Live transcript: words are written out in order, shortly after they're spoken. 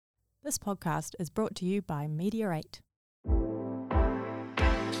This podcast is brought to you by Media8.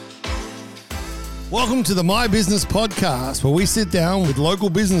 Welcome to the My Business Podcast, where we sit down with local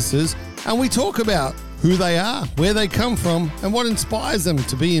businesses and we talk about who they are, where they come from, and what inspires them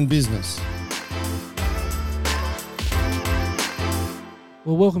to be in business.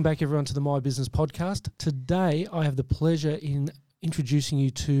 Well, welcome back everyone to the My Business Podcast. Today I have the pleasure in introducing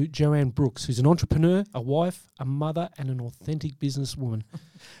you to Joanne Brooks, who's an entrepreneur, a wife, a mother, and an authentic businesswoman.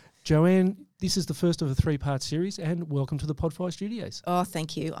 Joanne, this is the first of a three-part series, and welcome to the Podfire Studios. Oh,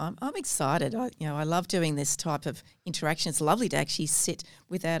 thank you. I'm excited. I love doing this type of interaction. It's lovely to actually sit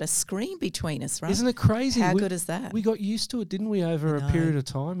without a screen between us, right? Isn't it crazy? How good is that? We got used to it, didn't we, over a period of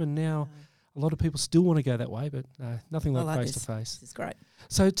time, and now a lot of people still want to go that way, but nothing like face-to-face. This is great.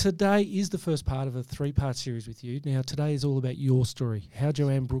 So today is the first part of a three-part series with you. Now, today is all about your story, how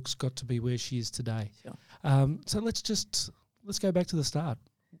Joanne Brooks got to be where she is today. Sure. So let's go back to the start.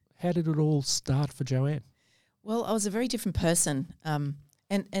 How did it all start for Joanne? Well, I was a very different person, and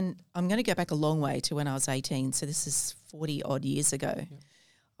I'm going to go back a long way to when I was 18, so this is 40-odd years ago. Yep.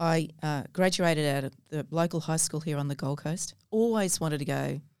 I graduated out of the local high school here on the Gold Coast, always wanted to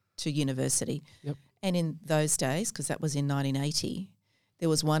go to university. Yep. And in those days, because that was in 1980, there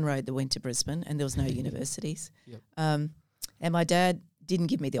was one road that went to Brisbane and there was no universities. Yep. And my dad didn't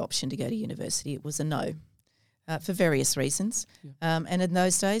give me the option to go to university. It was a no. For various reasons. Yeah. And in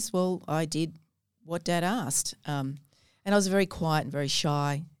those days, well, I did what Dad asked. And I was a very quiet and very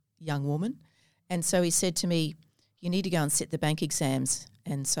shy young woman. And so he said to me, you need to go and sit the bank exams.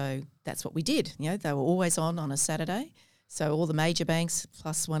 And so that's what we did. You know, they were always on a Saturday. So all the major banks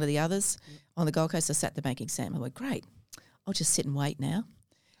plus one of the others on the Gold Coast, I sat the bank exam. I went, great, I'll just sit and wait now.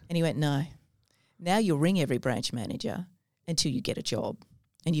 And he went, no, now you'll ring every branch manager until you get a job.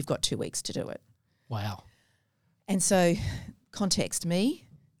 And you've got 2 weeks to do it. Wow. And so, context me,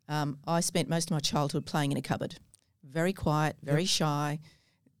 I spent most of my childhood playing in a cupboard. Very quiet, very shy,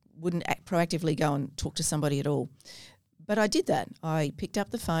 wouldn't proactively go and talk to somebody at all. But I did that. I picked up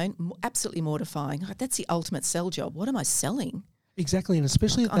the phone, absolutely mortifying. Oh, that's the ultimate sell job. What am I selling? Exactly, and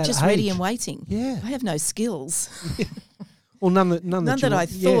especially at that age. I'm just ready and waiting. Yeah. I have no skills. Yeah. Well, none that I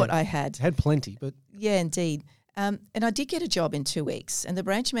thought I had. Had plenty, but... Yeah, indeed. And I did get a job in 2 weeks, and the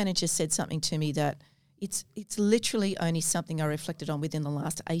branch manager said something to me that it's literally only something I reflected on within the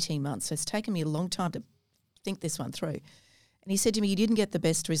last 18 months. So it's taken me a long time to think this one through. And he said to me, you didn't get the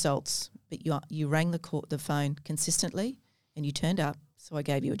best results, but you rang the phone consistently and you turned up, so I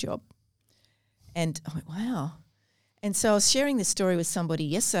gave you a job. And I went, wow. And so I was sharing this story with somebody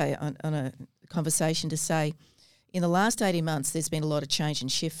yesterday on a conversation to say, in the last 18 months, there's been a lot of change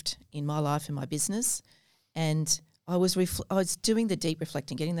and shift in my life and my business. And I was doing the deep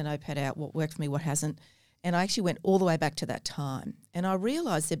reflecting, getting the notepad out, what worked for me, what hasn't. And I actually went all the way back to that time. And I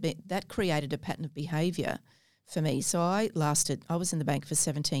realised that created a pattern of behaviour for me. So I was in the bank for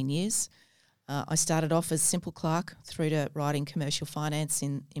 17 years. I started off as simple clerk through to writing commercial finance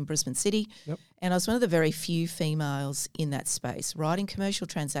in Brisbane City. Yep. And I was one of the very few females in that space, writing commercial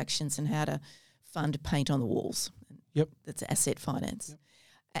transactions and how to fund paint on the walls. Yep. That's asset finance. Yep.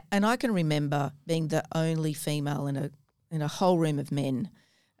 And I can remember being the only female in a whole room of men,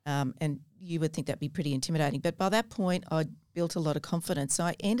 and you would think that'd be pretty intimidating. But by that point, I'd built a lot of confidence. So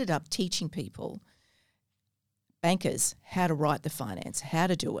I ended up teaching people, bankers, how to write the finance, how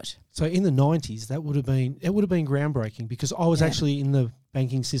to do it. So in the 90s, it would have been groundbreaking, because I was actually in the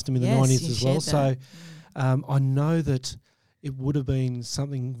banking system in the 90s as well. So I know that it would have been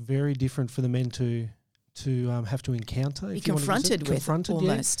something very different for the men to have to encounter. Be confronted with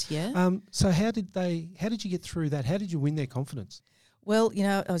almost, yeah. So how did you get through that? How did you win their confidence? Well,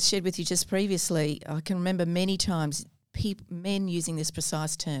 I shared with you just previously, I can remember many times men using this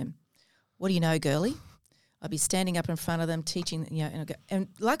precise term. What do you know, girlie? I'd be standing up in front of them teaching, and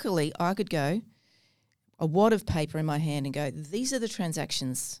luckily I could go, a wad of paper in my hand and go, these are the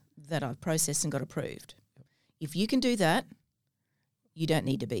transactions that I've processed and got approved. Yep. If you can do that, you don't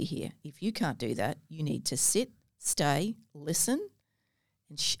need to be here. If you can't do that, you need to sit, stay, listen,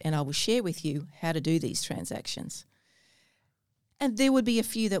 and I will share with you how to do these transactions. And there would be a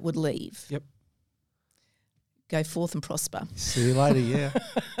few that would leave. Yep. Go forth and prosper. See you later,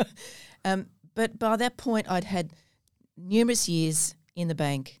 yeah. But by that point, I'd had numerous years in the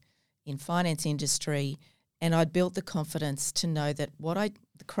bank, in finance industry, and I'd built the confidence to know that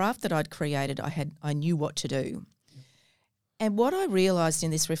the craft that I'd created, I knew what to do. And what I realised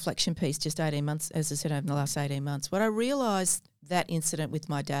in this reflection piece, just 18 months, as I said, over the last 18 months, what I realised that incident with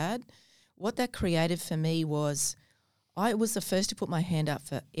my dad, what that created for me was I was the first to put my hand up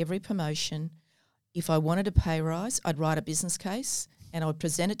for every promotion. If I wanted a pay rise, I'd write a business case and I would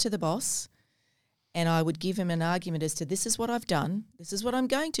present it to the boss, and I would give him an argument as to this is what I've done, this is what I'm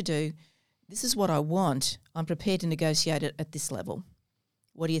going to do, this is what I want. I'm prepared to negotiate it at this level.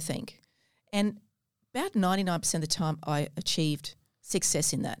 What do you think? And about 99% of the time I achieved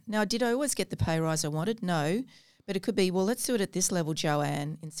success in that. Now, did I always get the pay rise I wanted? No. But it could be, well, let's do it at this level,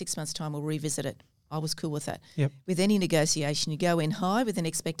 Joanne. In 6 months' time, we'll revisit it. I was cool with that. Yep. With any negotiation, you go in high with an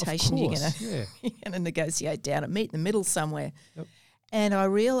expectation you're yeah. going to negotiate down and meet in the middle somewhere. Yep. And I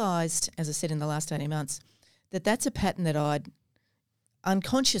realised, as I said in the last 18 months, that that's a pattern that I'd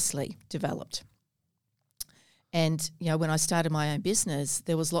unconsciously developed. And, you know, when I started my own business,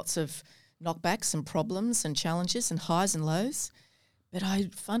 there was lots of knockbacks and problems and challenges and highs and lows. But I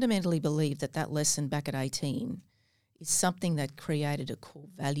fundamentally believe that that lesson back at 18 is something that created a core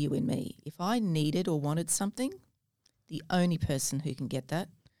value in me. If I needed or wanted something, the only person who can get that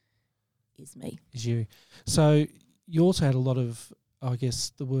is me. Is you. So you also had a lot of, I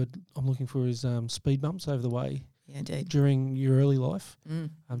guess the word I'm looking for is speed bumps over the way. Yeah, indeed. During your early life.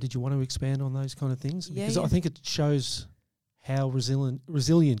 Mm. Did you want to expand on those kind of things? Yeah, because I think it shows how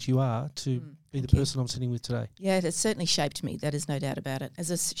resilient you are to be the person I'm sitting with today. Yeah, it has certainly shaped me. That is no doubt about it.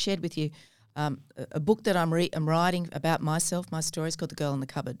 As I shared with you, a book that I'm writing about myself, my story, is called The Girl in the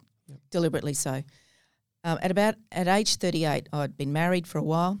Cupboard, deliberately so. At age 38, I'd been married for a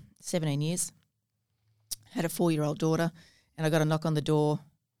while, 17 years, had a 4-year-old daughter, and I got a knock on the door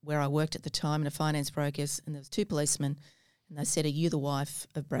where I worked at the time in a finance broker's, and there was 2 policemen, and they said, "Are you the wife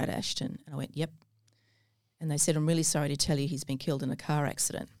of Brad Ashton?" And I went, "Yep." And they said, "I'm really sorry to tell you he's been killed in a car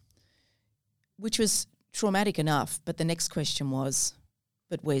accident," which was traumatic enough. But the next question was,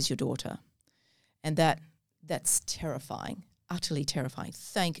 "But where's your daughter?" And that's terrifying, utterly terrifying.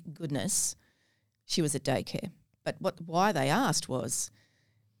 Thank goodness she was at daycare. But why they asked was,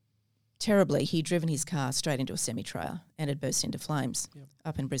 terribly, he'd driven his car straight into a semi-trailer and had burst into flames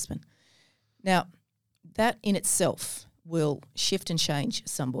up in Brisbane. Now, that in itself will shift and change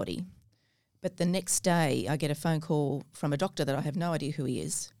somebody. But the next day I get a phone call from a doctor that I have no idea who he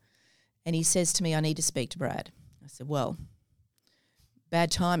is, and he says to me, "I need to speak to Brad." I said, "Well,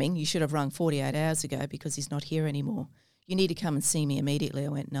 bad timing. You should have rung 48 hours ago because he's not here anymore. You need to come and see me immediately." I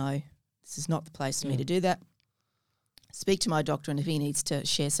went, "No, this is not the place for me to do that. Speak to my doctor, and if he needs to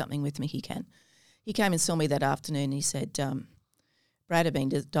share something with me, he can." He came and saw me that afternoon, and he said, "Brad had been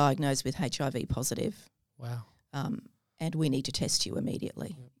diagnosed with HIV positive. Wow. And we need to test you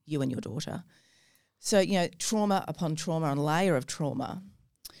immediately, you and your daughter." So, you know, trauma upon trauma and layer of trauma.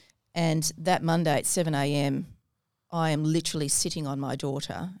 And that Monday at 7 a.m, I am literally sitting on my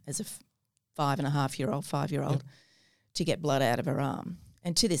daughter as a 5-year-old, to get blood out of her arm.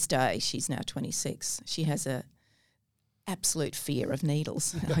 And to this day, she's now 26. She has a absolute fear of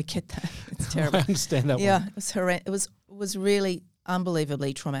needles. I get that. It's terrible. I understand that one. Yeah, it was horrendous. It was really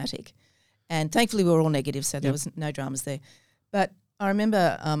unbelievably traumatic. And thankfully we were all negative, so there was no dramas there. But I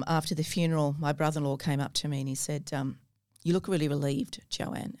remember after the funeral, my brother-in-law came up to me and he said, "You look really relieved,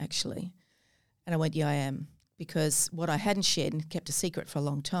 Joanne, actually." And I went, "Yeah, I am." Because what I hadn't shared and kept a secret for a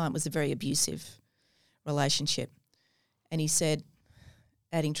long time was a very abusive relationship. And he said,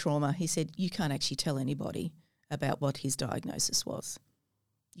 adding trauma, he said, "You can't actually tell anybody about what his diagnosis was.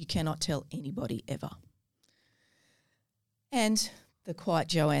 You cannot tell anybody ever." And the quiet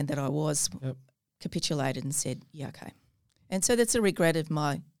Joanne that I was capitulated and said, "Yeah, okay." And so that's a regret of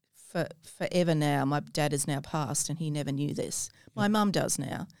my forever now. My dad has now passed and he never knew this. My mum does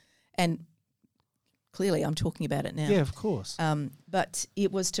now. And clearly I'm talking about it now. Yeah, of course. But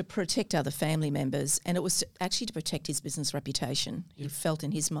it was to protect other family members, and it was actually to protect his business reputation. He felt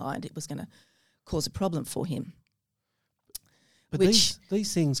in his mind it was going to cause a problem for him. But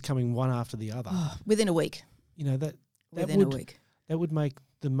these things coming one after the other. Within a week. You know, within a week. That would make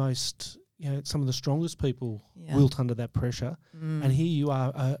the most, you know, some of the strongest people wilt under that pressure. And here you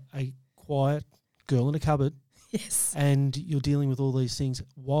are, a quiet girl in a cupboard. Yes. And you're dealing with all these things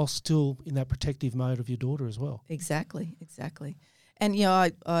while still in that protective mode of your daughter as well. Exactly. And, you know,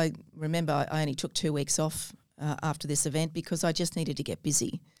 I remember I only took 2 weeks off after this event because I just needed to get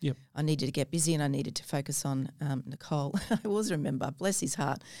busy. Yep. I needed to get busy and I needed to focus on Nicole. I always remember, bless his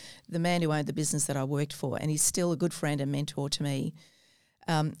heart, the man who owned the business that I worked for, and he's still a good friend and mentor to me.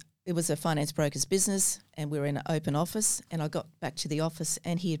 It was a finance broker's business and we were in an open office, and I got back to the office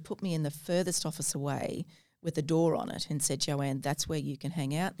and he had put me in the furthest office away with a door on it and said, "Joanne, that's where you can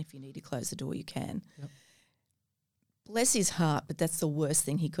hang out, and if you need to close the door, you can." Yep. Bless his heart, but that's the worst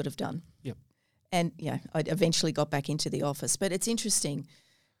thing he could have done. Yep. And, yeah, I eventually got back into the office. But it's interesting,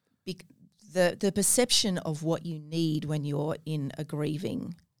 the perception of what you need when you're in a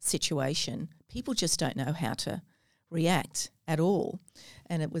grieving situation, people just don't know how to react at all.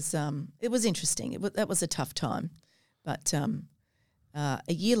 And it was interesting. That was a tough time. But a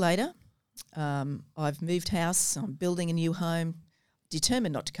year later, I've moved house. I'm building a new home,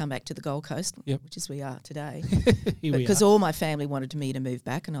 determined not to come back to the Gold Coast, which is we are today, because all my family wanted me to move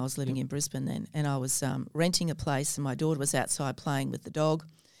back, and I was living in Brisbane then, and I was renting a place, and my daughter was outside playing with the dog,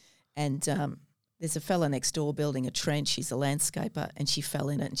 and there's a fella next door building a trench. She's a landscaper, and she fell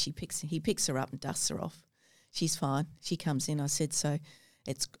in it, and he picks her up and dusts her off. She's fine. She comes in. I said, so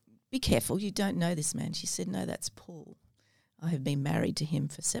be careful. You don't know this man. She said, no, that's Paul. I have been married to him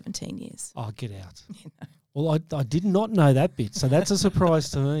for 17 years. Oh, get out. You know. Well, I did not know that bit, so that's a surprise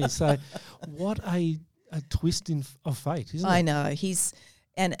to me. So what a twist of fate, isn't it? I know.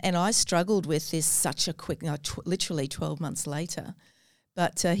 And I struggled with this such a quick, literally 12 months later,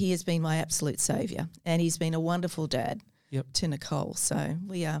 but he has been my absolute saviour, and he's been a wonderful dad to Nicole. So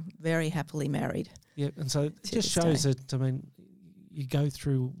we are very happily married. Yep, and so it just shows that, I mean, you go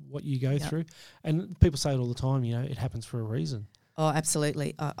through what you go through, and people say it all the time, you know, it happens for a reason. Oh,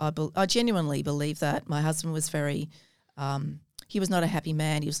 absolutely. I genuinely believe that. My husband was he was not a happy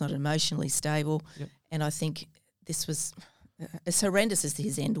man. He was not emotionally stable. Yep. And I think this was, as horrendous as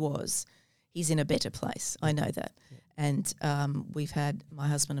his end was, he's in a better place. I know that. Yep. And my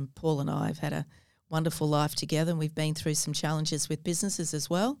husband and Paul and I have had a wonderful life together, and we've been through some challenges with businesses as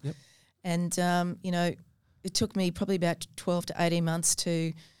well. Yep. And, you know, it took me probably about 12 to 18 months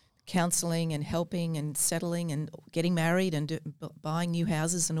to counselling and helping and settling and getting married and buying new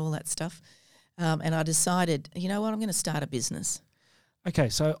houses and all that stuff. And I decided, you know what, I'm going to start a business. Okay,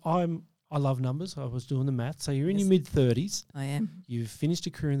 so I love numbers. I was doing the math. So you're in your mid-30s. I am. You've finished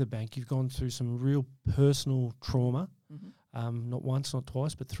a career in the bank. You've gone through some real personal trauma, not once, not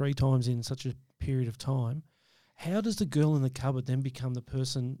twice, but 3 times in such a period of time. How does the girl in the cupboard then become the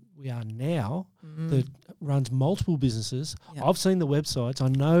person we are now that runs multiple businesses? Yep. I've seen the websites. I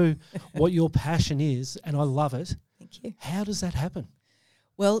know what your passion is, and I love it. Thank you. How does that happen?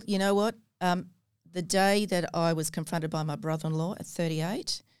 Well, you know what? The day that I was confronted by my brother-in-law at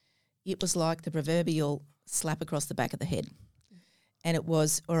 38, it was like the proverbial slap across the back of the head. And it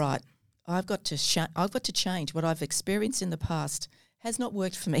was, all right, I've got to change. What I've experienced in the past has not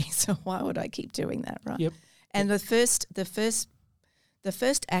worked for me, so why would I keep doing that, right? Yep. And the first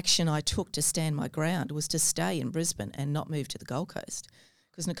action I took to stand my ground was to stay in Brisbane and not move to the Gold Coast,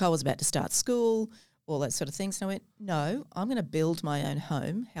 because Nicole was about to start school, all those sort of things. And I went, no, I'm going to build my own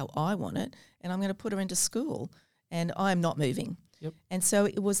home how I want it, and I'm going to put her into school, and I'm not moving. Yep. And so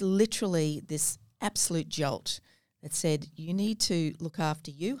it was literally this absolute jolt that said, you need to look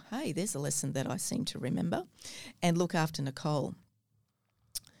after you. Hey, there's a lesson that I seem to remember, and look after Nicole.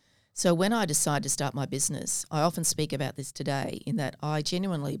 So when I decided to start my business, I often speak about this today, in that I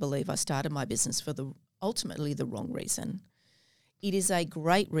genuinely believe I started my business for ultimately the wrong reason. It is a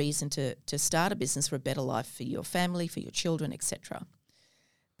great reason to start a business for a better life for your family, for your children, etc.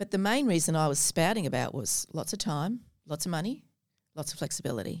 But the main reason I was spouting about was lots of time, lots of money, lots of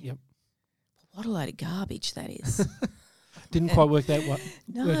flexibility. Yep. What a load of garbage that is. Didn't quite work that way.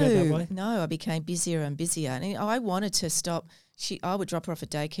 No, I became busier and busier. And I wanted to stop. I would drop her off at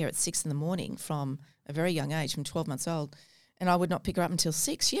daycare at 6 a.m. from a very young age, from 12 months old, and I would not pick her up until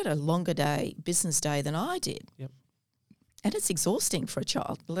 6. She had a longer business day than I did. Yep. And it's exhausting for a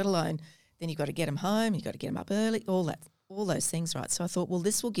child, let alone then you've got to get them home, you've got to get them up early, all those things, right? So I thought, well,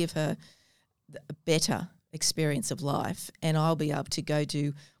 this will give her a better experience of life, and I'll be able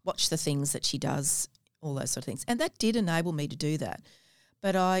to watch the things that she does, all those sort of things. And that did enable me to do that.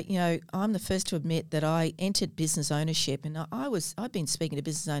 But I'm the first to admit that I entered business ownership, and I've been speaking to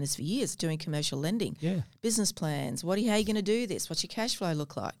business owners for years, doing commercial lending, business plans. How are you going to do this? What's your cash flow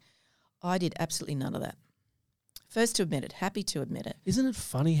look like? I did absolutely none of that. First to admit it, happy to admit it. Isn't it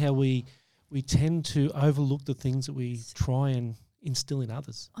funny how we tend to overlook the things that we try and instill in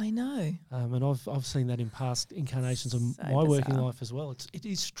others? I know. And I've seen that in past incarnations of my working life as well. It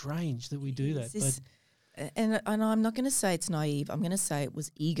is strange that we do that. And I'm not going to say it's naive. I'm going to say it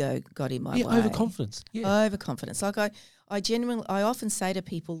was ego got in my way. Overconfidence. Yeah, overconfidence. Like I often say to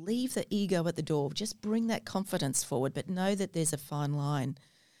people, leave the ego at the door. Just bring that confidence forward, but know that there's a fine line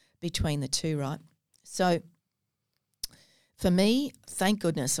between the two, right? So for me, thank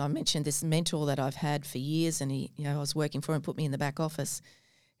goodness, I mentioned this mentor that I've had for years, and I was working for him, put me in the back office.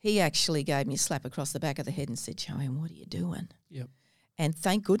 He actually gave me a slap across the back of the head and said, Joanne, what are you doing? Yep. And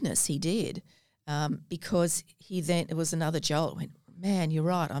thank goodness he did. Because it was another jolt. Went, man, you're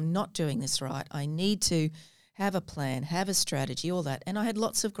right. I'm not doing this right. I need to have a plan, have a strategy, all that. And I had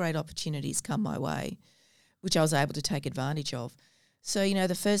lots of great opportunities come my way, which I was able to take advantage of. So,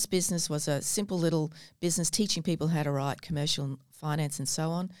 the first business was a simple little business teaching people how to write commercial finance and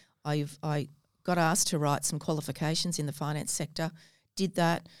so on. I got asked to write some qualifications in the finance sector, did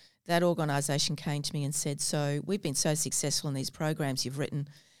that. That organisation came to me and said, so we've been so successful in these programs you've written.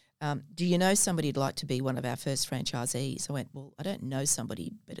 Do you know somebody who'd like to be one of our first franchisees? I went, well, I don't know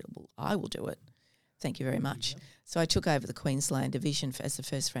somebody, but I will do it. Thank you very much. Yeah. So I took over the Queensland division as the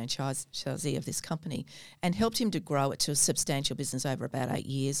first franchisee of this company and helped him to grow it to a substantial business over about 8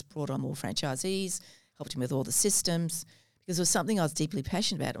 years, brought on more franchisees, helped him with all the systems, because it was something I was deeply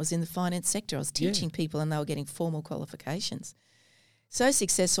passionate about. It was in the finance sector. I was teaching people and they were getting formal qualifications. So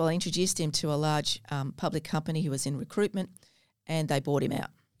successful, I introduced him to a large public company who was in recruitment and they bought him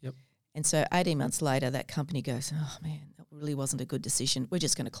out. Yep. And so 18 months later, that company goes, oh, man, that really wasn't a good decision. We're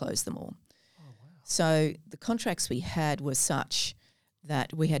just going to close them all. So the contracts we had were such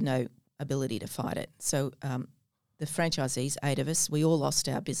that we had no ability to fight it. So the franchisees, 8 of us, we all lost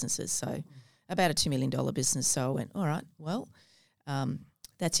our businesses. So about a $2 million business. So I went, all right, well,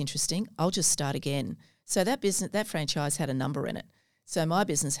 that's interesting. I'll just start again. So that franchise had a number in it. So my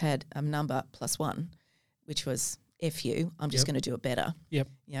business had a number +1, which was F you, I'm just going to do it better. Yep.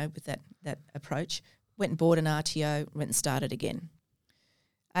 With that approach. Went and bought an RTO, went and started again.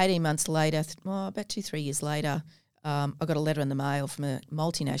 18 months later, about 2-3 years later, I got a letter in the mail from a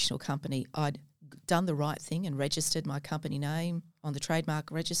multinational company. I'd done the right thing and registered my company name on the trademark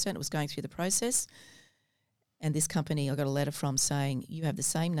register, and it was going through the process. And this company I got a letter from saying, you have the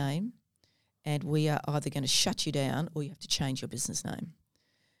same name and we are either going to shut you down or you have to change your business name.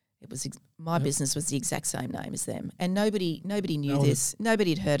 It was my business was the exact same name as them. And nobody knew this.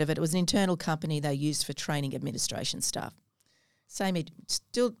 Nobody had heard of it. It was an internal company they used for training administration staff.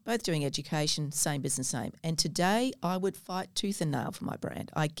 Still both doing education, same business name. And today I would fight tooth and nail for my brand.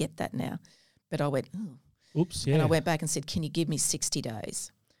 I get that now. But I went, oops, yeah. And I went back and said, can you give me 60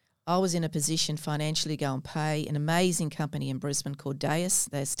 days? I was in a position financially to go and pay an amazing company in Brisbane called Deus.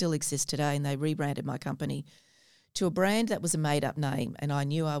 They still exist today, and they rebranded my company to a brand that was a made-up name, and I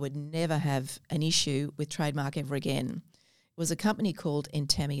knew I would never have an issue with trademark ever again. It was a company called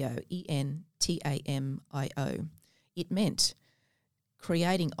Entamio, E-N-T-A-M-I-O. It meant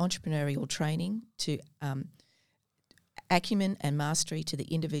creating entrepreneurial training to acumen and mastery to the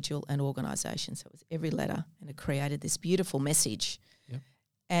individual and organisation. So it was every letter, and it created this beautiful message. Yep.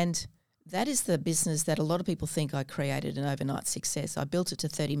 And that is the business that a lot of people think I created an overnight success. I built it to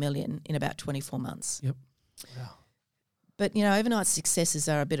 30 million in about 24 months. Yep. Wow. But, overnight successes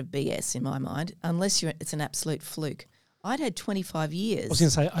are a bit of BS in my mind, unless it's an absolute fluke. I'd had 25 years. I was going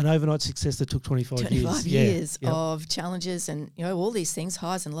to say an overnight success that took 25 years. 25 years of challenges and, all these things,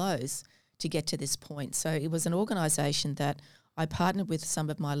 highs and lows, to get to this point. So it was an organisation that I partnered with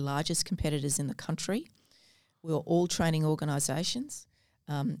some of my largest competitors in the country. We were all training organisations.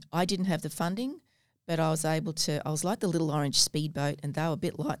 I didn't have the funding, but I was able to. I was like the little orange speedboat, and they were a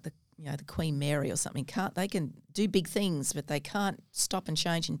bit like the Queen Mary or something. They can do big things, but they can't stop and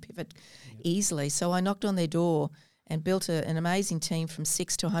change and pivot easily. So I knocked on their door and built an amazing team from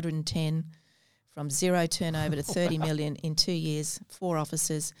 6 to 110, from zero turnover to 30 million in 2 years, 4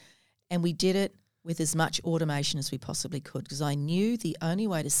 offices. And we did it with as much automation as we possibly could, because I knew the only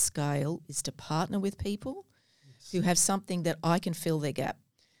way to scale is to partner with people who have something that I can fill their gap.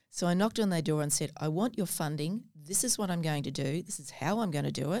 So I knocked on their door and said, I want your funding. This is what I'm going to do. This is how I'm going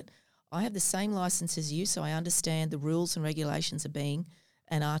to do it. I have the same license as you, so I understand the rules and regulations of being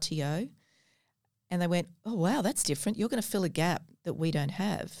an RTO. And they went, oh, wow, that's different. You're going to fill a gap that we don't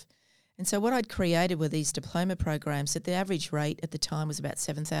have. And so what I'd created were these diploma programs that the average rate at the time was about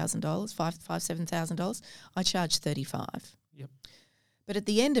 $7,000, $7,000. I charged $35,000. Yep. But at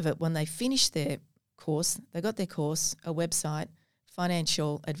the end of it, when they finished their course, they got their course, a website,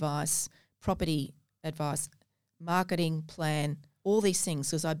 financial advice, property advice, marketing plan, all these things,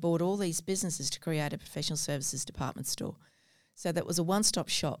 because I bought all these businesses to create a professional services department store. So that was a one-stop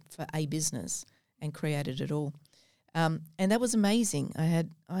shop for a business and created it all. And that was amazing.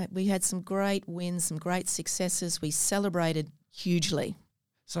 We had some great wins, some great successes. We celebrated hugely.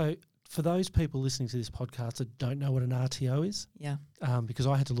 So for those people listening to this podcast that don't know what an RTO is, because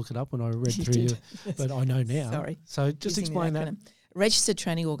I had to look it up when I read through you, but I know now. Sorry. So just explain that. Registered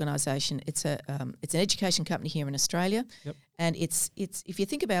training organisation. It's an education company here in Australia, and it's if you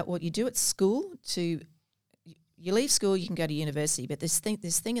think about what you do at school, you leave school, you can go to university, but this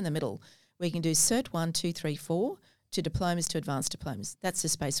thing in the middle where you can do Cert 1, 2, 3, 4 to diplomas to advanced diplomas. That's the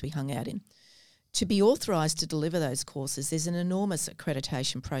space we hung out in. To be authorised to deliver those courses, there's an enormous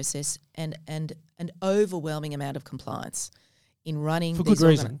accreditation process and an overwhelming amount of compliance in running for good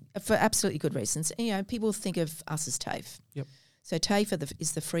reason. For absolutely good reasons. And, people think of us as TAFE. Yep. So TAFE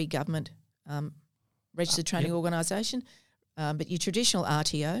is the free government registered training organisation, but your traditional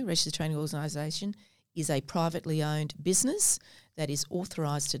RTO, registered training organisation, is a privately owned business that is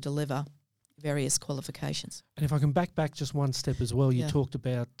authorised to deliver various qualifications. And if I can back just one step as well, you Yeah. talked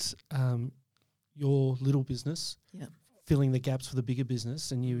about your little business, Yeah. filling the gaps for the bigger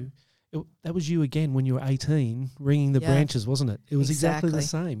business, and that was you again when you were 18, ringing the Yeah. branches, wasn't it? It was exactly the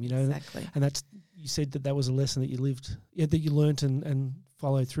Exactly. same, you know. Exactly. And you said that was a lesson that you lived, that you learnt and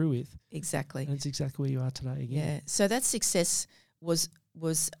followed through with. Exactly. And it's exactly where you are today again. Yeah. So that success was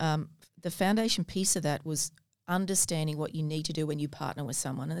the foundation piece of that was understanding what you need to do when you partner with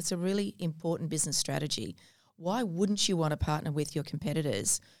someone, and it's a really important business strategy. Why wouldn't you want to partner with your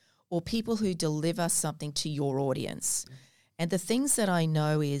competitors or people who deliver something to your audience? And the things that I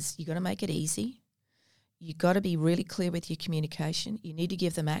know is you got to make it easy. You got to be really clear with your communication. You need to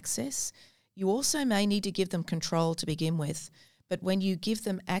give them access. You also may need to give them control to begin with, but when you give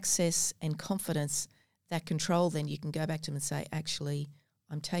them access and confidence, that control, then you can go back to them and say, actually,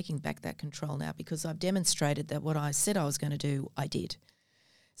 I'm taking back that control now because I've demonstrated that what I said I was going to do, I did.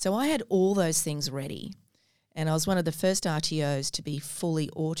 So I had all those things ready, and I was one of the first RTOs to be fully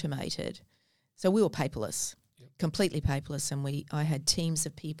automated. So we were paperless, completely paperless, and I had teams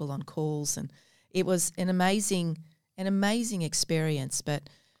of people on calls, and it was an amazing experience. But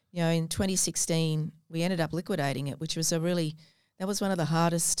in 2016, we ended up liquidating it, which was that was one of the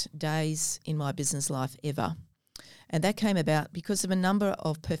hardest days in my business life ever. And that came about because of a number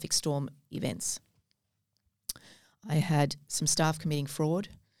of perfect storm events. I had some staff committing fraud,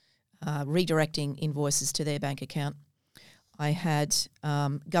 redirecting invoices to their bank account. I had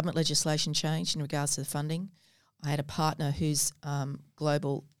government legislation change in regards to the funding. I had a partner whose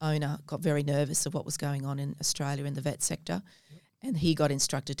global owner got very nervous of what was going on in Australia in the vet sector, and he got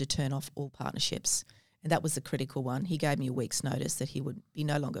instructed to turn off all partnerships. And that was the critical one. He gave me a week's notice that he would be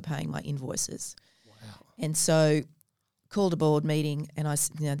no longer paying my invoices. Wow. And so called a board meeting, and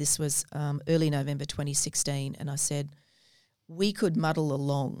this was early November 2016, and I said, we could muddle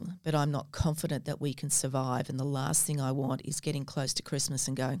along, but I'm not confident that we can survive, and the last thing I want is getting close to Christmas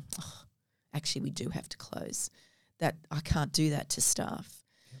and going, actually, we do have to close. That I can't do that to staff.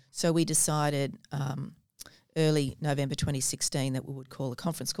 Yep. So we decided early November 2016 that we would call a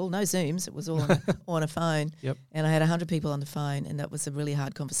conference call. No Zooms, it was all on a phone. Yep. And I had 100 people on the phone, and that was a really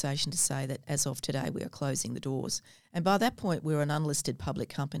hard conversation to say that as of today we are closing the doors. And by that point we were an unlisted public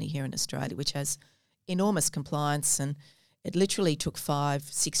company here in Australia, which has enormous compliance, and it literally took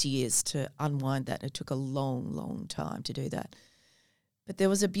 5-6 years to unwind that. It took a long, long time to do that. But there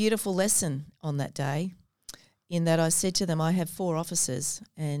was a beautiful lesson on that day in that I said to them, I have 4 offices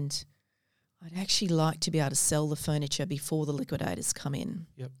and I'd actually like to be able to sell the furniture before the liquidators come in.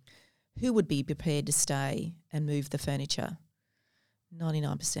 Yep. Who would be prepared to stay and move the furniture?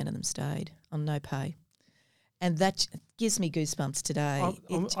 99% of them stayed on no pay. And that gives me goosebumps today.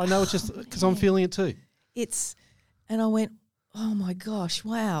 I know it's just because I'm feeling it too. And I went, oh my gosh,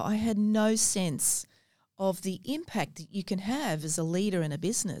 wow, I had no sense of the impact that you can have as a leader in a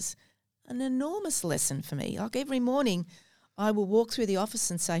business. An enormous lesson for me. Like every morning I will walk through the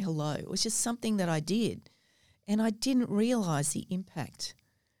office and say hello. It was just something that I did. And I didn't realise the impact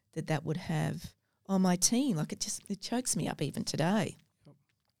that would have on my team. Like it chokes me up even today.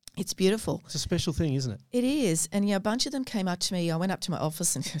 It's beautiful. It's a special thing, isn't it? It is. And a bunch of them came up to me. I went up to my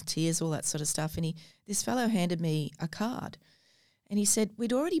office and tears, all that sort of stuff. And this fellow handed me a card. And he said,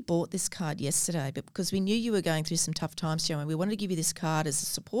 we'd already bought this card yesterday, but because we knew you were going through some tough times, Joanne, we wanted to give you this card as a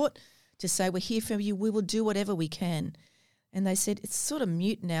support to say we're here for you. We will do whatever we can. And they said, it's sort of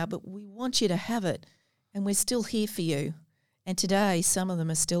mute now, but we want you to have it. And we're still here for you. And today, some of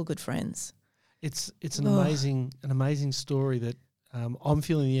them are still good friends. It's an amazing story that I'm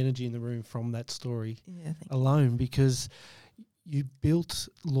feeling the energy in the room from that story alone, because you built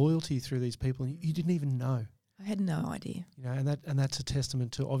loyalty through these people and you didn't even know. I had no idea. And that's a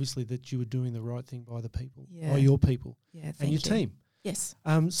testament to obviously that you were doing the right thing by the people, by your people, and your team. Yes.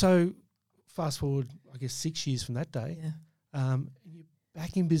 So fast forward, I guess 6 years from that day. Yeah. You're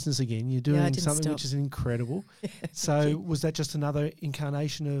back in business again. You're doing something which is incredible. So was that just another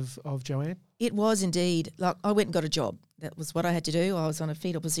incarnation of Joanne? It was indeed. Like I went and got a job. That was what I had to do. I was on a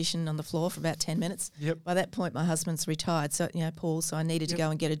fetal position on the floor for about 10 minutes. Yep. By that point, my husband's retired, so Paul. So I needed to go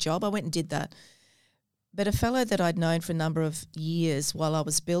and get a job. I went and did that. But a fellow that I'd known for a number of years while I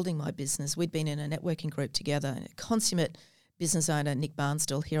was building my business, we'd been in a networking group together. A consummate business owner, Nick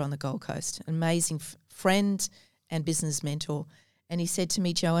Barnstall, here on the Gold Coast, an amazing friend and business mentor. And he said to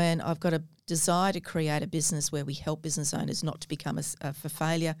me, Joanne, I've got a desire to create a business where we help business owners not to become for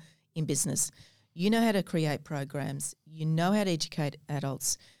failure in business. You know how to create programs. You know how to educate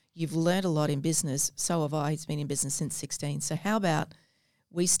adults. You've learned a lot in business. So have I. He's been in business since 16. So how about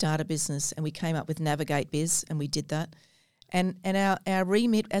we start a business, and we came up with Navig8 Biz, and we did that. And our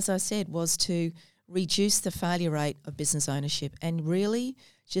remit, as I said, was to reduce the failure rate of business ownership, and really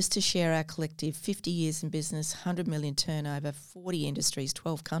just to share our collective 50 years in business, 100 million turnover, 40 industries,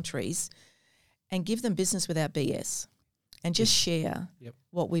 12 countries, and give them business without BS, and just share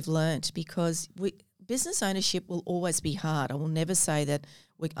what we've learnt, because business ownership will always be hard. I will never say that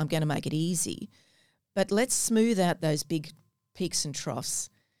I'm going to make it easy, but let's smooth out those big peaks and troughs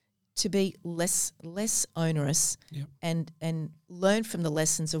to be less onerous, and learn from the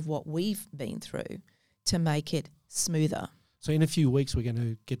lessons of what we've been through to make it smoother. So in a few weeks we're going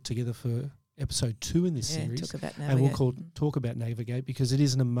to get together for episode 2 in this series, talk about and we'll talk about Navig8, because it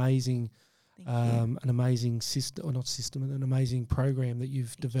is an amazing system, or not system, an amazing program that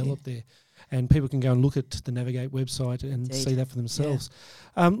you've developed there, and people can go and look at the Navig8 website and see that for themselves.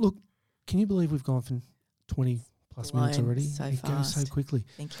 Look, can you believe we've gone from 20 plus minutes already? It goes so quickly.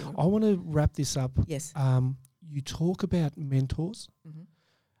 Thank you. I want to wrap this up. Yes. You talk about mentors. Mm-hmm.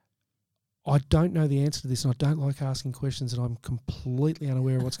 I don't know the answer to this, and I don't like asking questions, and I'm completely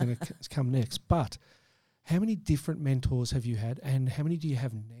unaware of what's going to come next. But how many different mentors have you had, and how many do you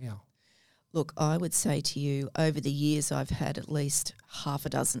have now? Look, I would say to you, over the years I've had at least half a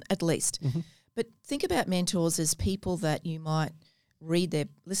dozen, at least. Mm-hmm. But think about mentors as people that you might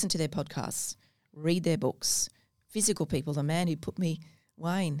listen to their podcasts, read their books. Physical people. The man who put me,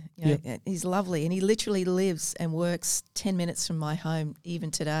 Wayne, he's lovely, and he literally lives and works 10 minutes from my home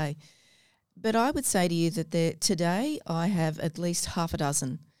even today. But I would say to you that today I have at least half a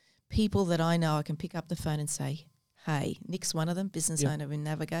dozen people that I know I can pick up the phone and say, hey, Nick's one of them, business owner in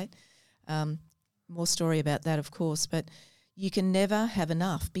Navig8. More story about that, of course, but you can never have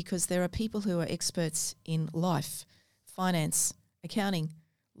enough, because there are people who are experts in life, finance, accounting,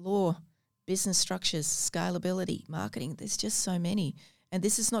 law, business structures, scalability, marketing. There's just so many. And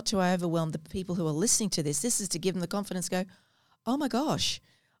this is not to overwhelm the people who are listening to this. This is to give them the confidence to go, oh my gosh,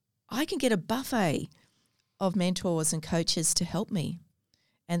 I can get a buffet of mentors and coaches to help me.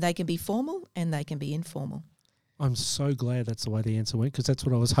 And they can be formal and they can be informal. I'm so glad that's the way the answer went, because that's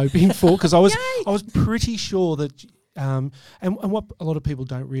what I was hoping for, because I was pretty sure that and what a lot of people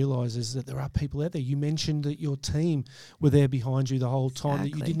don't realise is that there are people out there. You mentioned that your team were there behind you the whole time, that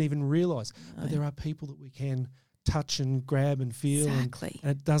you didn't even realise. No. But there are people that we can touch and grab and feel, and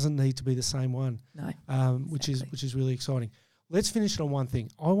it doesn't need to be the same one. No, which is really exciting. Let's finish it on one thing.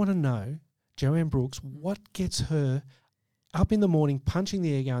 I want to know, Joanne Brooks, what gets her up in the morning, punching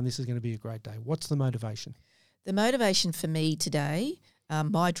the air, going, this is going to be a great day. What's the motivation? The motivation for me today,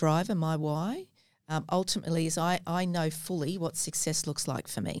 my drive and my why, ultimately is I know fully what success looks like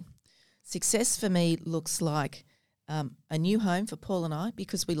for me. Success for me looks like a new home for Paul and I,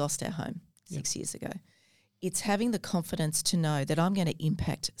 because we lost our home 6 years ago. It's having the confidence to know that I'm going to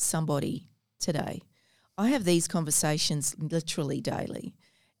impact somebody today. I have these conversations literally daily,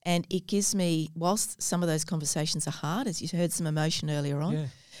 and it gives me, whilst some of those conversations are hard, as you heard some emotion earlier on,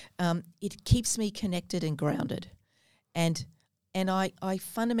 it keeps me connected and grounded. And I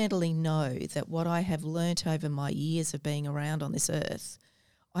fundamentally know that what I have learnt over my years of being around on this earth,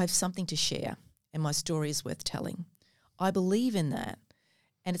 I have something to share, and my story is worth telling. I believe in that.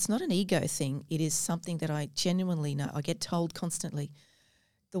 And it's not an ego thing. It is something that I genuinely know. I get told constantly,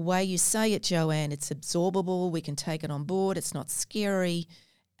 the way you say it, Joanne, it's absorbable. We can take it on board. It's not scary.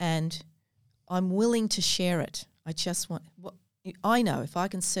 And I'm willing to share it. I know if I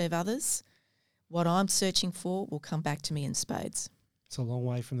can serve others, what I'm searching for will come back to me in spades. It's a long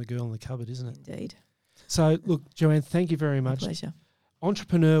way from the girl in the cupboard, isn't it? Indeed. So, look, Joanne, thank you very much. My pleasure.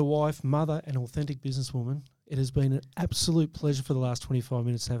 Entrepreneur, wife, mother, and authentic businesswoman. It has been an absolute pleasure for the last 25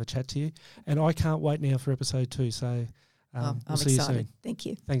 minutes to have a chat to you. And I can't wait now for episode 2. So I'm we'll see excited. you soon. Thank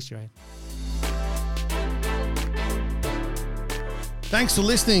you. Thanks, Joanne. Thanks for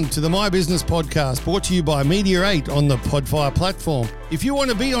listening to the My Business Podcast, brought to you by Media8 on the Podfire platform. If you want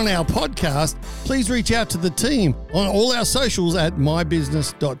to be on our podcast, please reach out to the team on all our socials at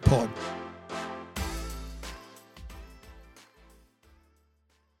mybusiness.pod.